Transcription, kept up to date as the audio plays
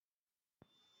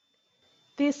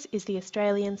This is the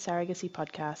Australian Surrogacy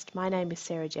Podcast. My name is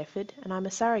Sarah Jefford and I'm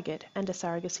a surrogate and a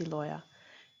surrogacy lawyer.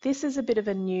 This is a bit of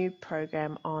a new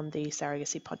program on the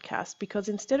Surrogacy Podcast because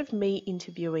instead of me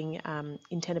interviewing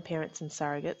intended parents and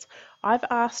surrogates, I've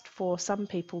asked for some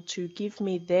people to give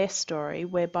me their story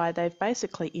whereby they've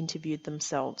basically interviewed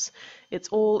themselves. It's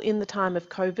all in the time of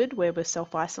COVID where we're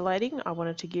self-isolating. I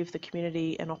wanted to give the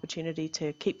community an opportunity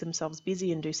to keep themselves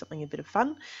busy and do something a bit of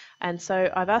fun. And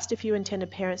so I've asked a few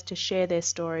intended parents to share their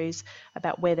stories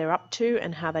about where they're up to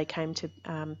and how they came to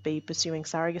be pursuing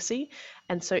surrogacy.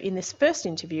 And so in this first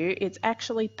interview, it's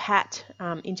actually Pat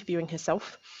interviewing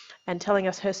herself and telling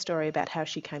us her story about how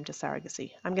she came to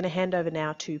surrogacy. I'm going to hand over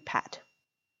now to Pat.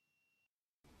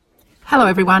 Hello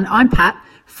everyone, I'm Pat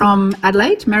from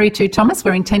Adelaide, married to Thomas.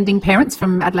 We're intending parents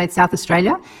from Adelaide, South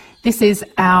Australia. This is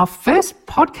our first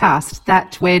podcast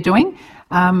that we're doing.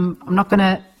 I'm not going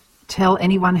to tell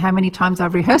anyone how many times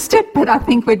I've rehearsed it, but I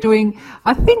think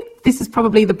this is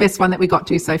probably the best one that we got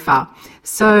to so far.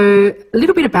 So a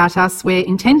little bit about us. We're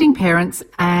intending parents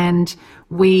and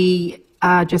we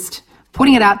are just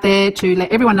putting it out there to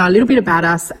let everyone know a little bit about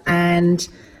us and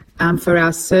for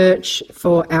our search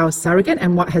for our surrogate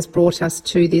and what has brought us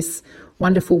to this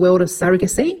wonderful world of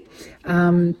surrogacy.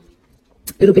 A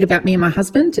little bit about me and my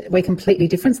husband. We're completely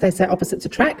different. They say opposites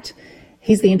attract.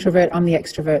 He's the introvert, I'm the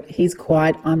extrovert. He's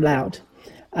quiet, I'm loud.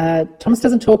 Thomas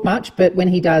doesn't talk much, but when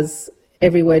he does,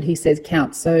 every word he says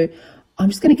counts. So I'm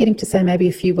just going to get him to say maybe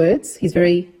a few words.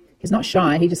 He's not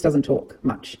shy, he just doesn't talk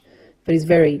much. But he's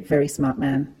very, very smart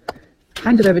man.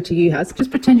 Hand it over to you, Hus.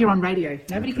 Just pretend you're on radio.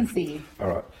 Nobody can see you. All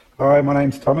right. Hi, my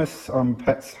name's Thomas. I'm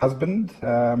Pat's husband.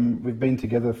 We've been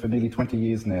together for nearly 20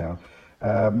 years now.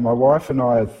 My wife and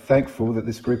I are thankful that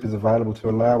this group is available to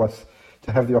allow us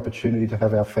to have the opportunity to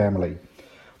have our family.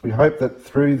 We hope that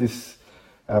through this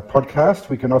podcast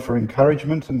we can offer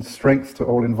encouragement and strength to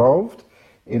all involved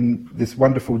in this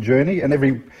wonderful journey. And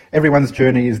everyone's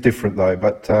journey is different though,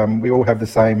 but we all have the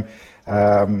same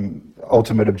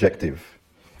ultimate objective.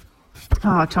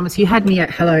 Oh, Thomas, you had me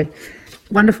at hello.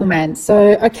 Wonderful man.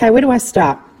 So, okay, where do I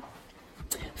start?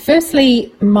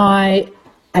 Firstly, my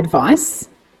advice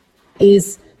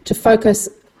is to focus,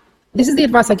 this is the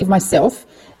advice I give myself,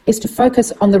 is to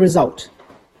focus on the result.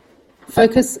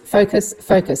 Focus, focus,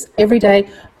 focus. Every day,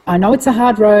 I know it's a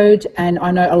hard road and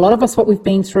I know a lot of us what we've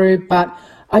been through, but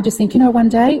I just think, one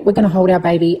day we're going to hold our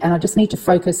baby and I just need to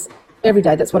focus every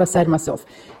day. That's what I say to myself.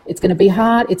 It's going to be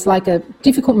hard. It's like a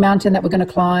difficult mountain that we're going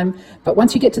to climb. But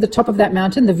once you get to the top of that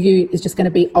mountain, the view is just going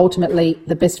to be ultimately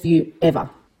the best view ever.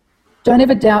 Don't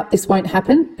ever doubt this won't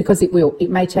happen because it will.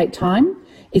 It may take time.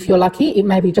 If you're lucky, it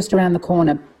may be just around the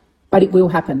corner, but it will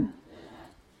happen.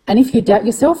 And if you doubt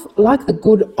yourself, like the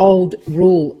good old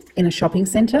rule in a shopping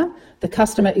centre, the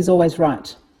customer is always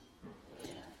right.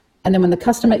 And then when the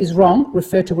customer is wrong,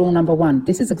 refer to rule number 1.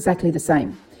 This is exactly the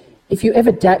same. If you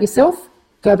ever doubt yourself,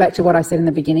 go back to what I said in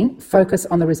the beginning, focus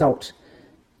on the result,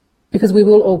 because we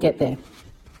will all get there.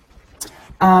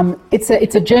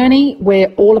 It's a journey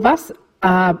where all of us,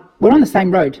 we're on the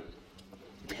same road.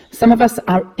 Some of us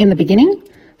are in the beginning,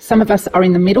 some of us are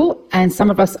in the middle, and some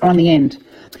of us are on the end.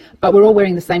 But we're all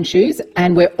wearing the same shoes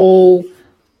and we're all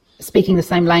speaking the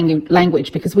same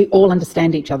language because we all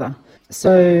understand each other.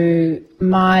 So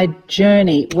my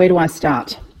journey, where do I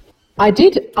start? I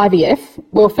did IVF.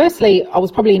 Well, firstly, I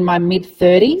was probably in my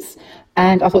mid-30s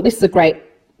and I thought this is a great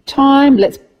time.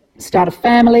 Let's start a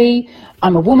family.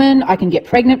 I'm a woman. I can get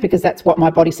pregnant because that's what my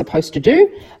body's supposed to do.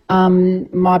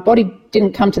 My body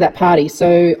didn't come to that party.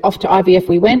 So off to IVF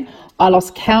we went. I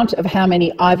lost count of how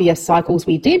many IVF cycles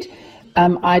we did.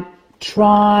 I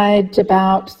tried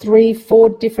about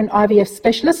 3-4 different IVF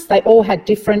specialists. They all had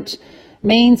different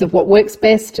means of what works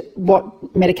best,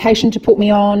 what medication to put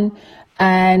me on.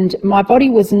 And my body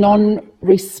was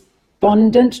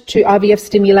non-respondent to IVF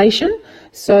stimulation.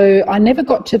 So I never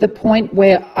got to the point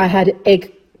where I had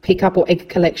egg pickup or egg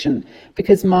collection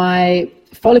because my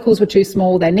follicles were too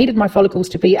small. They needed my follicles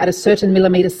to be at a certain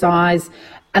millimetre size,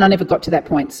 and I never got to that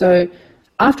point. So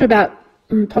after about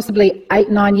possibly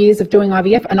 8-9 years of doing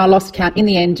IVF, and I lost count. In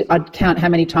the end, I'd count how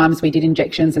many times we did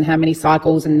injections and how many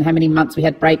cycles and how many months we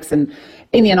had breaks. And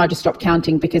in the end, I just stopped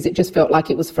counting because it just felt like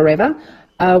it was forever.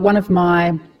 One of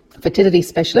my fertility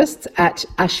specialists at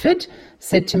Ashford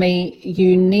said to me,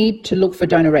 you need to look for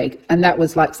donor egg. And that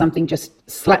was like something just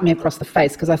slapped me across the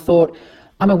face because I thought,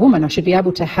 I'm a woman, I should be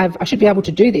able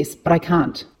to do this, but I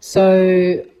can't.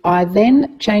 So I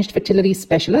then changed fertility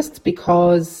specialists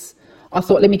because I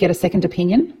thought, let me get a second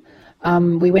opinion.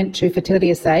 We went to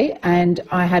Fertility SA and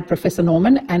I had Professor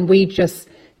Norman and we just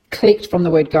clicked from the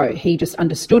word go. He just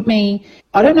understood me.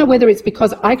 I don't know whether it's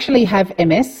because I actually have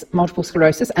MS, multiple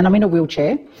sclerosis, and I'm in a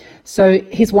wheelchair. So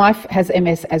his wife has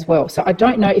MS as well. So I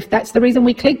don't know if that's the reason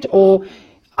we clicked, or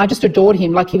I just adored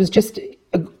him. Like, he was just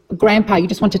a grandpa. You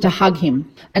just wanted to hug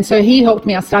him. And so he helped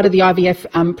me. I started the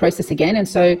IVF process again. And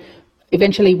so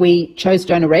eventually we chose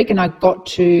donor egg, and I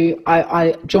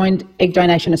joined Egg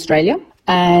Donation Australia,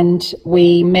 and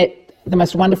we met the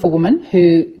most wonderful woman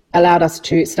who allowed us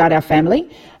to start our family,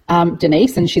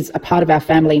 Denise, and she's a part of our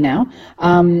family now.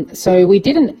 So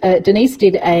Denise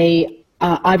did a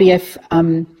IVF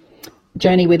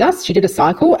journey with us. She did a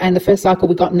cycle, and the first cycle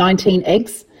we got 19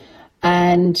 eggs,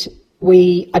 and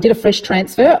I did a fresh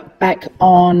transfer back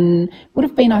on, would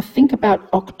have been, I think, about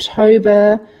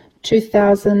October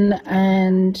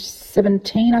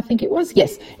 2017, I think it was.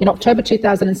 Yes, in October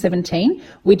 2017,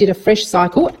 we did a fresh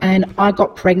cycle, and I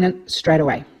got pregnant straight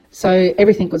away. So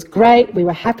everything was great. We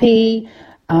were happy.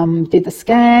 Did the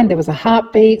scan. There was a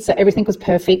heartbeat. So everything was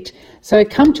perfect. So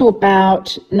come to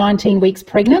about 19 weeks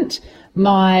pregnant,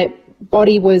 my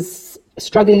body was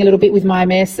struggling a little bit with my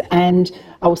MS, and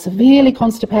I was severely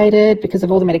constipated because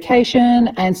of all the medication.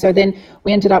 And so then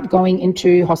we ended up going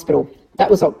into hospital. That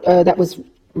was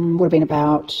would have been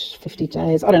about 50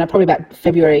 days. I don't know, probably about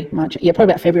February, March. Yeah,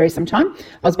 probably about February sometime.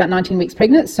 I was about 19 weeks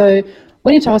pregnant. So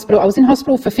went into hospital. I was in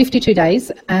hospital for 52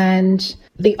 days. And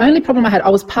the only problem I had, I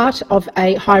was part of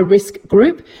a high-risk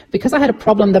group because I had a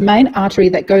problem. The main artery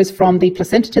that goes from the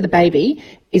placenta to the baby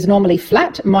is normally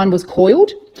flat. Mine was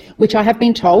coiled, which I have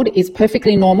been told is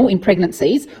perfectly normal in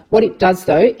pregnancies. What it does,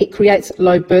 though, it creates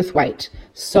low birth weight.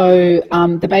 So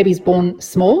the baby's born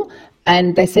small.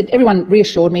 And they said, everyone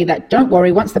reassured me that don't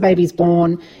worry, once the baby's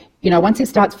born, once it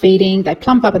starts feeding, they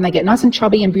plump up and they get nice and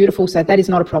chubby and beautiful, so that is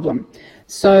not a problem.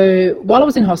 So while I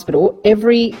was in hospital,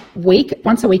 every week,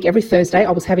 once a week, every Thursday,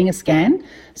 I was having a scan.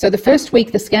 So the first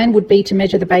week, the scan would be to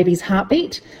measure the baby's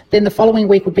heartbeat. Then the following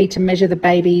week would be to measure the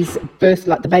baby's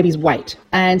the baby's weight.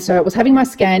 And so I was having my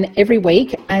scan every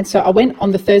week. And so I went on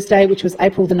the Thursday, which was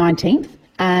April the 19th.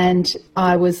 And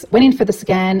I went in for the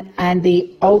scan, and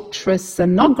the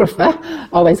ultrasonographer, I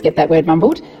always get that word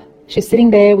mumbled, she's sitting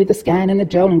there with the scan and the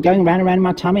gel and going round and round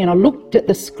my tummy, and I looked at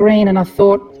the screen and I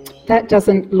thought, that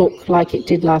doesn't look like it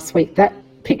did last week. That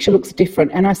picture looks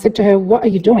different. And I said to her, what are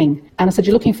you doing? And I said,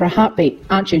 you're looking for a heartbeat,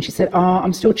 aren't you? And she said,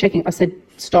 I'm still checking. I said,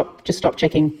 just stop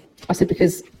checking. I said,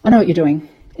 because I know what you're doing.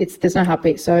 There's no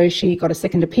heartbeat. So she got a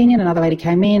second opinion. Another lady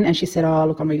came in and she said,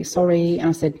 look, I'm really sorry. And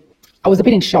I said, I was a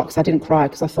bit in shock, so I didn't cry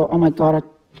because I thought, oh my God, I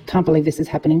can't believe this is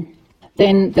happening.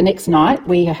 Then the next night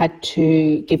we had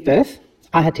to give birth.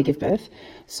 I had to give birth.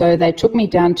 So they took me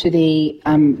down to the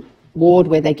ward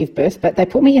where they give birth, but they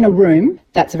put me in a room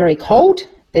that's very cold.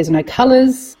 There's no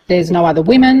colours. There's no other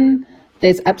women.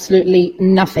 There's absolutely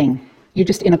nothing. You're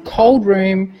just in a cold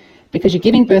room because you're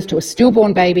giving birth to a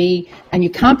stillborn baby, and you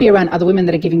can't be around other women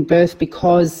that are giving birth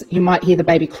because you might hear the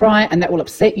baby cry and that will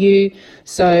upset you.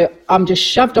 So I'm just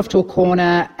shoved off to a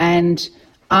corner and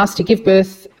asked to give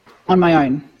birth on my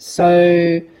own.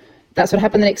 So that's what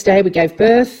happened the next day. We gave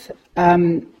birth.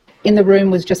 In the room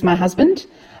was just my husband,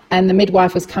 and the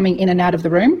midwife was coming in and out of the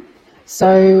room.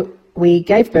 So we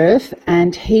gave birth,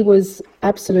 and he was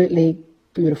absolutely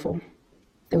beautiful.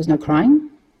 There was no crying.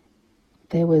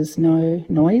 There was no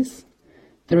noise.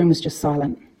 The room was just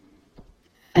silent.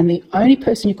 And the only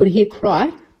person you could hear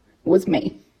cry was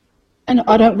me. And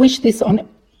I don't wish this on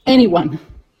anyone,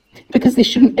 because this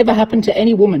shouldn't ever happen to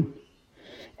any woman,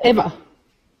 ever.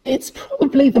 It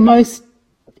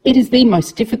is the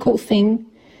most difficult thing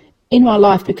in my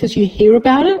life, because you hear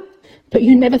about it, but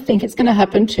you never think it's going to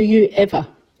happen to you ever.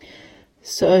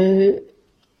 So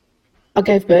I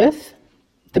gave birth.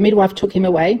 The midwife took him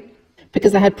away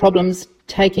because they had problems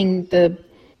taking the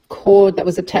cord that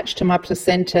was attached to my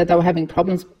placenta. They were having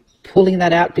problems pulling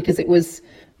that out because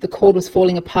the cord was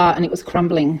falling apart and it was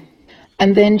crumbling.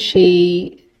 And then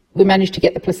we managed to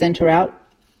get the placenta out,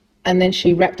 and then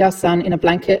she wrapped our son in a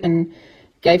blanket and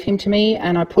gave him to me,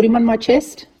 and I put him on my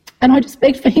chest, and I just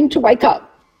begged for him to wake up.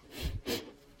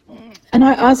 And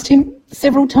I asked him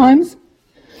several times,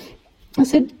 I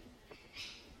said,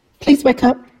 please wake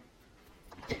up,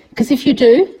 because if you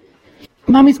do,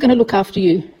 Mummy's going to look after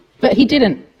you. But he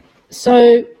didn't.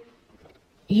 So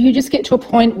you just get to a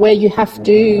point where you have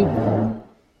to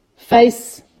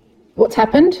face what's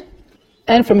happened,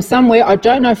 and from somewhere, I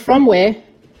don't know from where,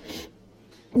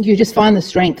 you just find the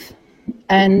strength,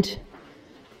 and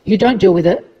you don't deal with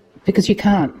it because you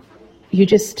can't. You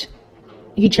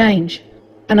change.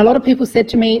 And a lot of people said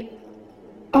to me,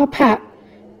 oh, Pat,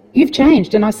 you've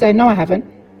changed. And I say, no, I haven't.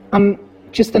 I'm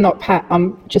just not Pat.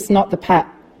 I'm just not the Pat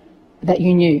that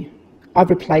you knew.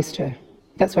 I've replaced her.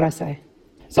 That's what I say.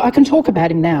 So I can talk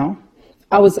about him now.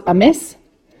 I was a mess,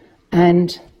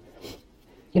 and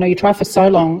you try for so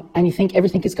long and you think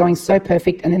everything is going so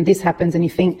perfect, and then this happens and you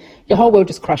think your whole world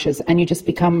just crushes and you just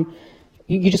become,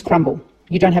 you just crumble.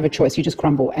 You don't have a choice, you just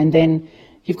crumble. And then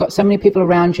you've got so many people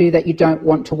around you that you don't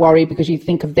want to worry because you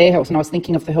think of their health. And I was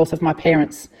thinking of the health of my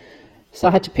parents. So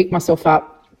I had to pick myself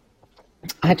up.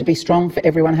 I had to be strong for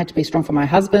everyone. I had to be strong for my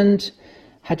husband,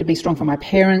 had to be strong for my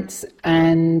parents.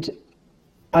 And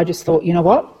I just thought, you know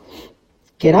what?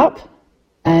 Get up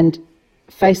and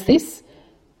face this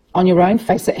on your own,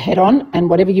 face it head on, and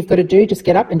whatever you've got to do, just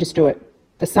get up and just do it.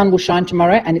 The sun will shine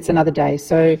tomorrow and it's another day.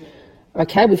 So,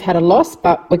 okay, we've had a loss,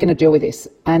 but we're going to deal with this.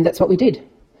 And that's what we did.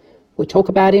 We talk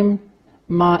about him.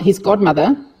 His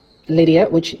godmother, Lydia,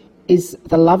 which is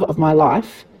the love of my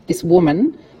life, this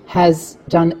woman has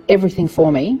done everything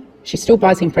for me. She still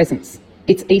buys him presents.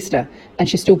 It's Easter, and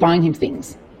she's still buying him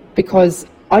things because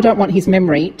I don't want his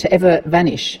memory to ever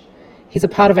vanish. He's a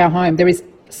part of our home. There is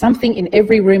something in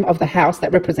every room of the house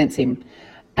that represents him.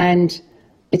 And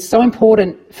it's so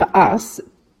important for us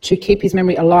to keep his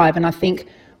memory alive. And I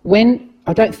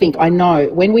know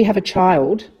when we have a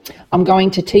child, I'm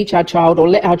going to teach our child or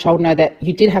let our child know that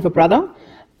you did have a brother,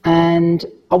 and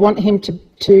I want him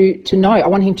to know. I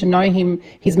want him to know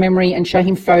his memory and show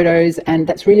him photos, and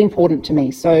that's really important to me.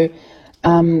 So,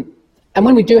 and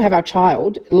when we do have our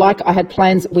child, like I had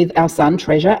plans with our son,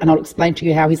 Treasure, and I'll explain to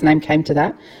you how his name came to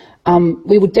that,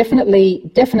 we would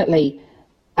definitely,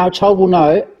 our child will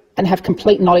know and have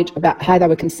complete knowledge about how they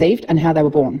were conceived and how they were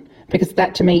born, because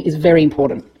that to me is very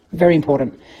important, very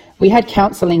important. We had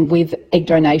counselling with egg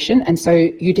donation, and so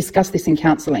you discuss this in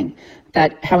counselling,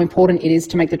 that how important it is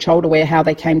to make the child aware how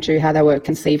they came to, how they were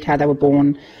conceived, how they were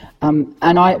born.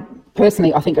 And I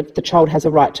think that the child has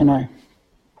a right to know.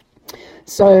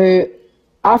 So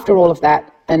after all of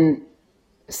that, and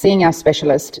seeing our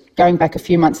specialist, going back a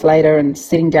few months later and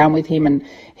sitting down with him, and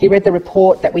he read the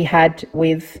report that we had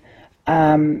with,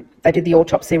 they did the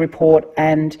autopsy report,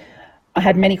 and I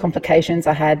had many complications.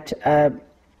 I had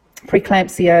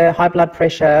preeclampsia, high blood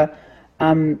pressure,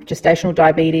 gestational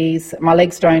diabetes, my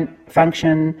legs don't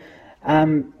function,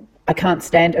 I can't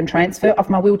stand and transfer off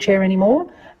my wheelchair anymore,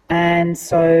 and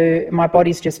so my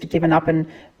body's just given up, and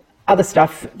other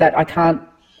stuff that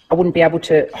I wouldn't be able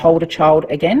to hold a child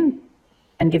again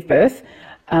and give birth,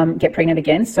 get pregnant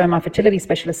again. So my fertility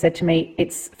specialist said to me,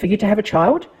 it's for you to have a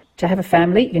child, to have a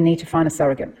family, you need to find a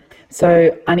surrogate.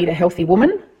 So I need a healthy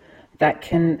woman that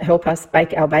can help us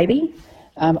bake our baby.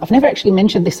 I've never actually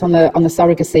mentioned this on the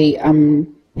surrogacy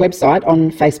website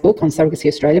on Facebook, on Surrogacy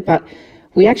Australia, but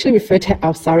we actually refer to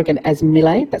our surrogate as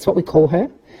Millet. That's what we call her,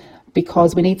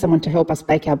 because we need someone to help us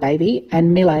bake our baby,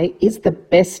 and Millet is the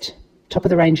best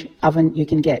top-of-the-range oven you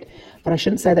can get. But I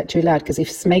shouldn't say that too loud, because if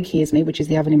Smeg hears me, which is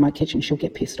the oven in my kitchen, she'll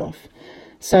get pissed off.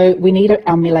 So we need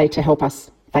our Millet to help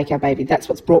us bake our baby. That's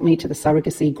what's brought me to the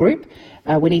surrogacy group.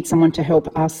 We need someone to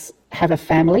help us have a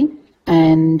family,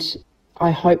 and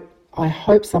I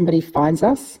hope somebody finds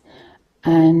us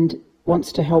and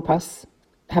wants to help us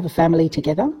have a family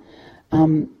together.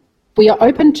 We are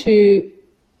open to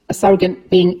a surrogate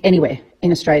being anywhere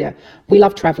in Australia. We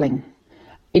love travelling.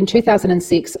 In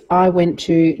 2006, I went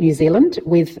to New Zealand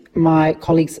with my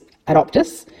colleagues at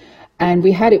Optus, and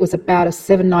it was about a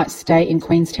 7-night stay in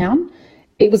Queenstown.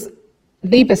 It was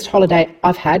the best holiday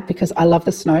I've had because I love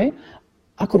the snow.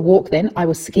 I could walk then. I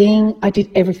was skiing. I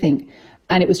did everything.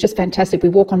 And it was just fantastic. We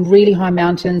walk on really high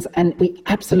mountains, and we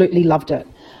absolutely loved it.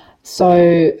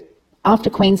 So after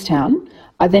Queenstown,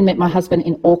 I then met my husband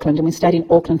in Auckland, and we stayed in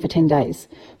Auckland for 10 days.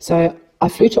 So I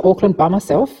flew to Auckland by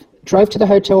myself, drove to the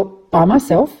hotel by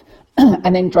myself,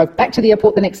 and then drove back to the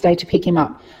airport the next day to pick him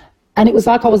up. And it was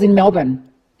like I was in Melbourne.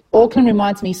 Auckland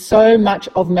reminds me so much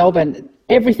of Melbourne.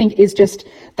 Everything is just,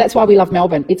 that's why we love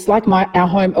Melbourne. It's like our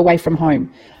home away from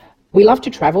home. We love to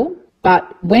travel,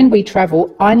 but when we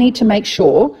travel, I need to make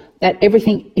sure that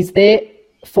everything is there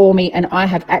for me and I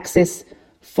have access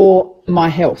for my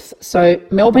health. So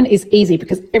Melbourne is easy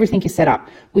because everything is set up.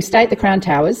 We stay at the Crown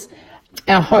Towers.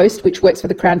 Our host, which works for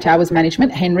the Crown Towers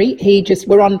management, Henry,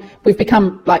 we've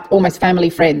become like almost family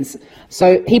friends.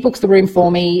 So he books the room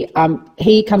for me.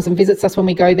 He comes and visits us when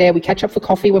we go there. We catch up for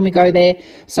coffee when we go there.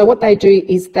 So what they do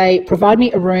is they provide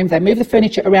me a room. They move the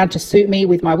furniture around to suit me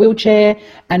with my wheelchair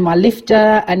and my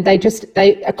lifter, and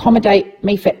they accommodate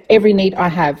me for every need I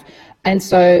have. And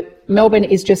so Melbourne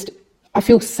is just, I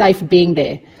feel safe being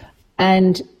there.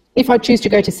 And if I choose to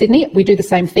go to Sydney, we do the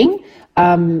same thing.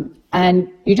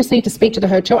 And you just need to speak to the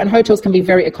hotel, and hotels can be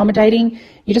very accommodating.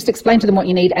 You just explain to them what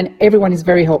you need, and everyone is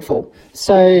very helpful.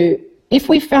 So if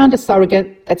we found a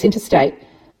surrogate that's interstate,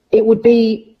 it would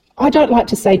be I don't like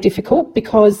to say difficult,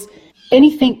 because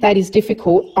anything that is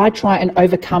difficult, I try and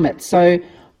overcome it. So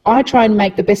I try and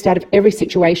make the best out of every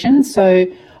situation. So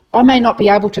I may not be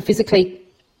able to physically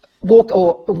walk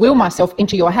or wheel myself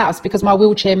into your house because my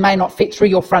wheelchair may not fit through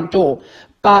your front door.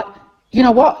 But you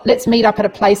know what? Let's meet up at a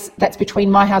place that's between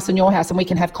my house and your house, and we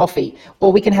can have coffee,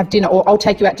 or we can have dinner, or I'll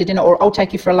take you out to dinner, or I'll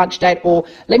take you for a lunch date, or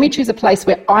let me choose a place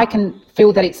where I can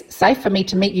feel that it's safe for me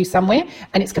to meet you somewhere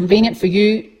and it's convenient for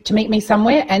you to meet me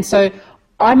somewhere. And so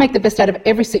I make the best out of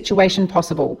every situation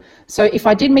possible. So if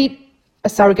I did meet a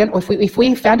surrogate, or if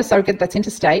we found a surrogate that's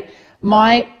interstate,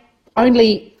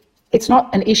 it's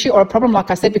not an issue or a problem, like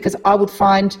I said, because I would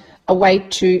find a way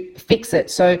to fix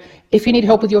it. So if you need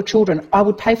help with your children, I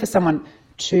would pay for someone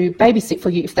to babysit for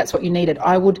you if that's what you needed.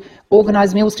 I would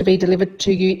organise meals to be delivered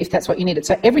to you if that's what you needed.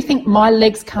 So everything my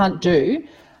legs can't do,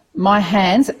 my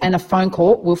hands and a phone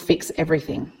call will fix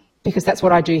everything, because that's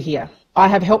what I do here. I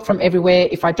have help from everywhere.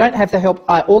 If I don't have the help,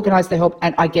 I organise the help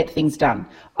and I get things done.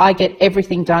 I get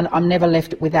everything done. I'm never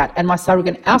left without. And our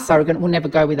surrogate will never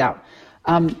go without.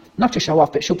 Not to show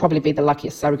off, but she'll probably be the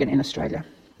luckiest surrogate in Australia.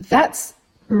 That's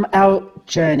our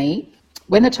journey.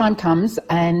 When the time comes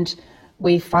and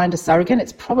we find a surrogate,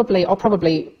 I'll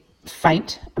probably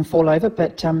faint and fall over,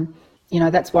 but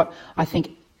that's what I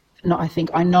think.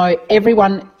 I know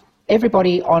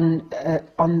everybody on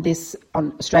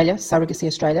Australia, Surrogacy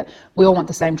Australia, we all want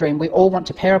the same dream. We all want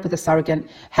to pair up with a surrogate,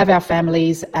 have our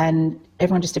families, and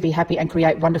everyone just to be happy and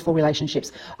create wonderful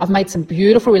relationships. I've made some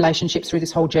beautiful relationships through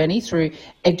this whole journey, through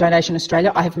Egg Donation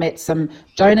Australia. I have met some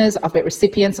donors, I've met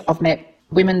recipients, I've met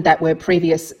women that were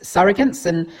previous surrogates,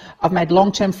 and I've made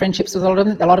long-term friendships with a lot of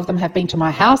them. A lot of them have been to my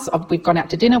house. We've gone out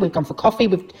to dinner, we've gone for coffee,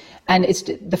 and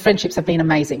the friendships have been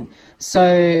amazing.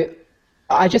 So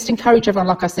I just encourage everyone,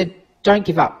 like I said, don't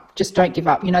give up. Just don't give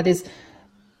up.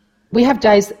 We have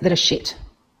days that are shit.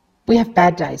 We have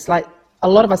bad days. Like, a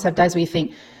lot of us have days where you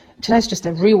think, today's just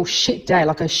a real shit day,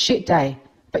 like a shit day.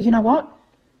 But you know what?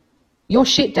 Your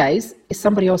shit days is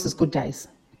somebody else's good days.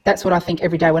 That's what I think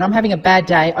every day. When I'm having a bad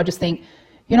day, I just think,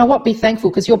 you know what? Be thankful,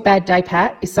 because your bad day,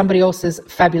 Pat, is somebody else's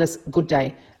fabulous good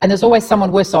day. And there's always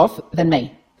someone worse off than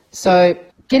me. So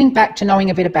getting back to knowing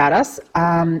a bit about us,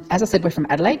 as I said, we're from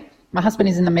Adelaide. My husband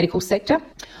is in the medical sector.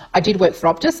 I did work for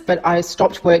Optus, but I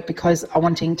stopped work because I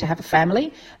wanted to have a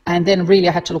family. And then really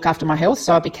I had to look after my health.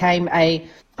 So I became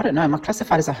am I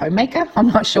classified as a homemaker? I'm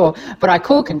not sure. But I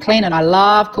cook and clean, and I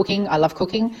love cooking. I love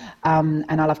cooking, and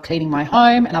I love cleaning my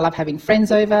home, and I love having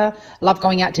friends over. I love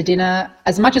going out to dinner.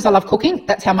 As much as I love cooking,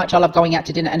 that's how much I love going out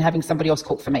to dinner and having somebody else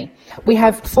cook for me. We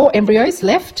have 4 embryos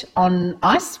left on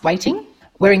ice waiting,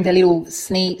 wearing their little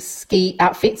ski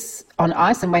outfits on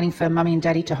ice and waiting for Mummy and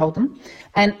Daddy to hold them.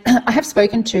 And I have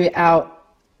spoken to our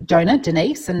donor,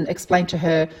 Denise, and explained to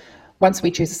her, once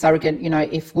we choose a surrogate,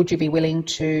 would you be willing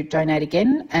to donate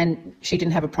again? And she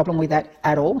didn't have a problem with that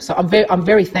at all. So I'm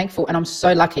very thankful, and I'm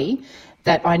so lucky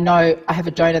that I know I have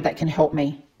a donor that can help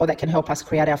me, or that can help us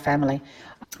create our family,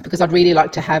 because I'd really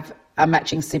like to have a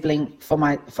matching sibling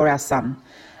for our son.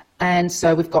 And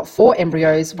so we've got 4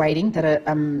 embryos waiting that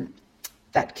are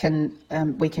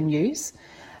we can use.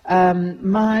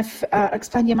 My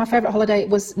favourite holiday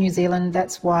was New Zealand.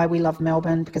 That's why we love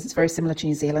Melbourne, because it's very similar to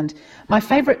New Zealand. My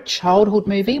favourite childhood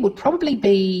movie would probably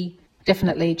be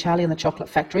definitely Charlie and the Chocolate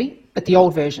Factory, but the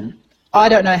old version. I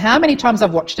don't know how many times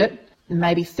I've watched it,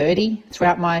 maybe 30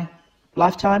 throughout my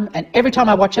lifetime, and every time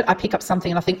I watch it I pick up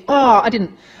something and I think, I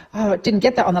didn't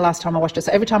get that on the last time I watched it.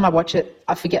 So every time I watch it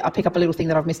I pick up a little thing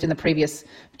that I've missed in the previous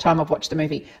time I've watched the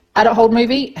movie. Adult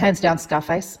movie, hands down,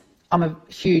 Scarface. I'm a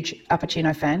huge Al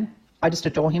Pacino fan. I just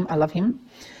adore him. I love him.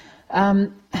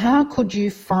 How could you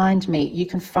find me? You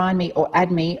can find me or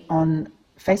add me on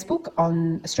Facebook,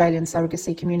 on Australian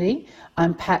Surrogacy Community.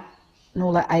 I'm Pat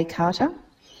Nuala A. Carter.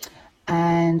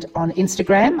 And on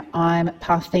Instagram, I'm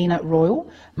Parthena Royal.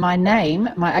 My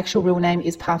actual real name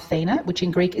is Parthena, which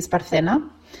in Greek is Parthena.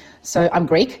 So I'm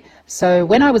Greek. So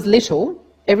when I was little,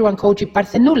 everyone called you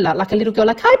Parthenula, like a little girl,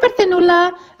 like, hi,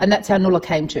 Parthenula. And that's how Nuala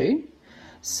came to.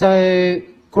 So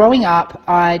growing up,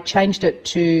 I changed it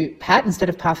to Pat instead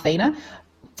of Parthena.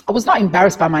 I was not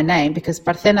embarrassed by my name, because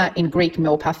Parthena in Greek,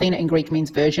 or Parthena in Greek, means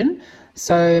virgin.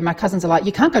 So my cousins are like,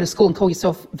 you can't go to school and call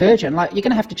yourself virgin. Like, you're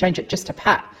going to have to change it just to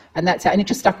Pat. And that's how, and it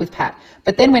just stuck with Pat.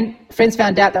 But then when friends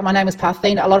found out that my name was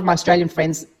Parthena, a lot of my Australian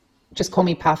friends just call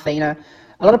me Parthena.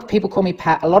 A lot of people call me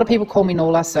Pat. A lot of people call me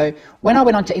Nuala. So when I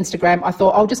went onto Instagram, I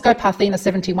thought, I'll just go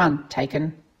Parthena71,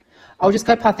 taken. I'll just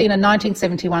go Parthena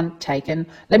 1971, taken.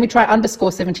 Let me try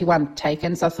 _71,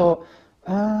 taken. So I thought,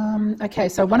 okay,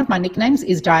 so one of my nicknames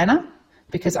is Diana.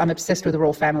 because I'm obsessed with the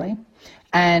royal family.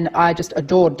 And I just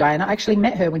adored Diana. I actually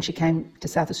met her when she came to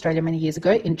South Australia many years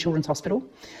ago in Children's Hospital.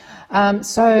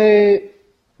 So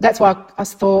that's why I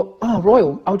thought, oh,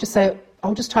 royal. I'll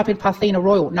just type in Parthena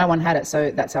Royal. No one had it,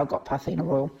 so that's how I got Parthena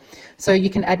Royal. So you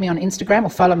can add me on Instagram or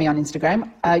follow me on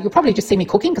Instagram. You'll probably just see me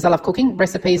cooking, because I love cooking,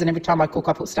 recipes, and every time I cook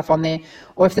I put stuff on there.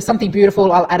 Or if there's something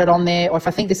beautiful, I'll add it on there. Or if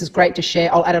I think this is great to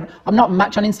share, I'll add it. I'm not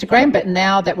much on Instagram, but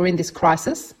now that we're in this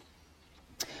crisis,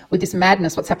 with this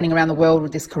madness, what's happening around the world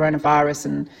with this coronavirus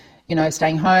and, you know,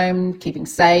 staying home, keeping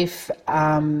safe,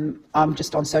 I'm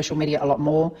just on social media a lot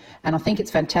more. And I think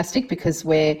it's fantastic because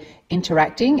we're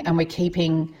interacting and we're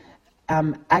keeping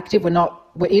active.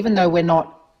 Even though we're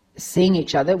not seeing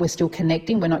each other, we're still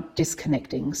connecting, we're not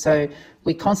disconnecting. So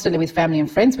we constantly, with family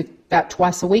and friends, about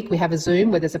twice a week we have a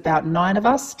Zoom where there's about 9 of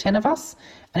us, 10 of us,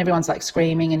 and everyone's like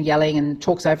screaming and yelling and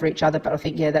talks over each other. But I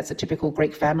think, yeah, that's a typical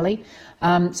Greek family.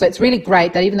 So it's really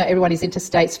great that even though everyone is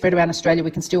interstate, spread around Australia,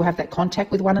 we can still have that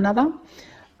contact with one another.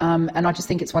 And I just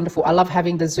think it's wonderful. I love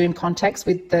having the Zoom contacts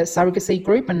with the surrogacy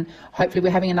group, and hopefully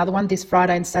we're having another one this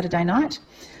Friday and Saturday night.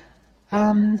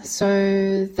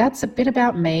 So that's a bit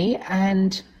about me.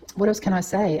 And what else can I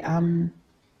say?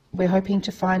 We're hoping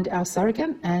to find our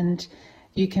surrogate, and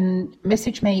you can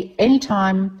message me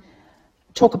anytime,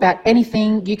 talk about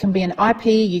anything. You can be an IP,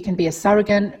 you can be a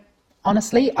surrogate.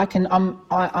 Honestly,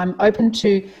 I'm open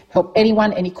to help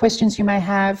anyone, any questions you may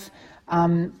have.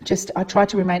 I try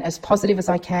to remain as positive as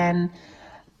I can,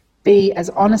 be as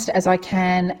honest as I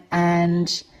can,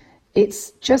 and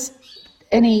it's just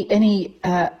any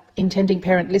intending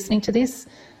parent listening to this,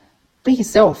 be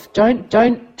yourself.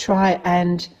 Don't try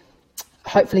and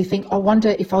hopefully think, I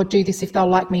wonder if I'll do this, if they'll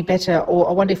like me better, or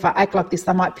I wonder if I act like this,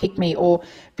 they might pick me,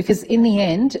 because in the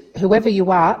end, whoever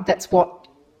you are, that's what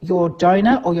your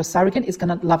donor or your surrogate is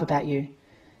going to love about you.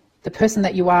 The person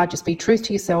that you are, just be truth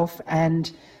to yourself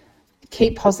and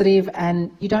keep positive, and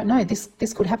you don't know, this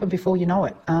could happen before you know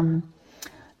it.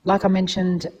 Like I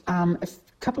mentioned, a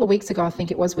couple of weeks ago, I think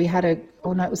it was, it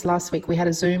was last week, we had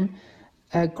a Zoom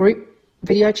group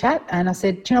video chat, and I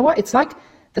said, do you know what, it's like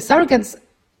the surrogates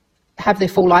have their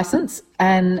full license,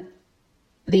 and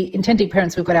the intending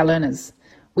parents, we've got our learners.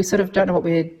 We sort of don't know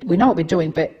we know what we're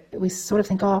doing, but we sort of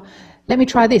think, oh, let me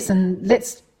try this, and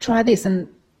let's try this, and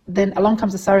then along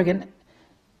comes the surrogate.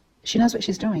 She knows what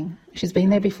she's doing. She's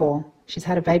been there before. She's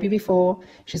had a baby before.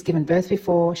 She's given birth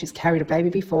before. She's carried a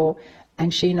baby before,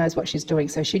 and she knows what she's doing.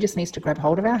 So she just needs to grab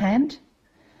hold of our hand,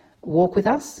 walk with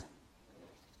us,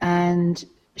 and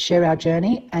share our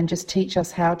journey, and just teach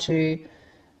us how to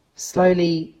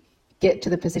slowly get to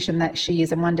the position that she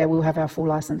is, and one day we'll have our full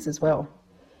license as well.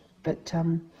 But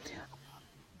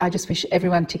I just wish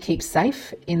everyone to keep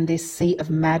safe in this sea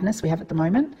of madness we have at the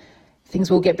moment.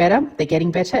 Things will get better. They're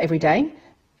getting better every day.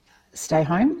 Stay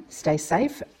home, stay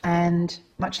safe, and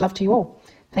much love to you all.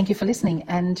 Thank you for listening,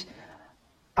 and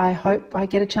I hope I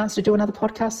get a chance to do another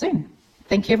podcast soon.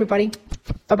 Thank you, everybody.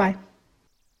 Bye-bye.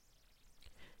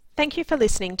 Thank you for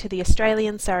listening to the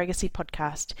Australian Surrogacy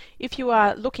Podcast. If you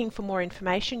are looking for more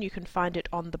information, you can find it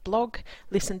on the blog.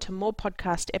 Listen to more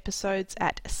podcast episodes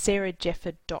at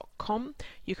sarahjefford.com.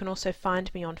 You can also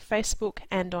find me on Facebook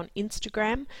and on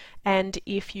Instagram. And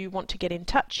if you want to get in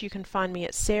touch, you can find me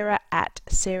at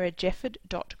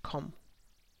sarah@sarahjefford.com.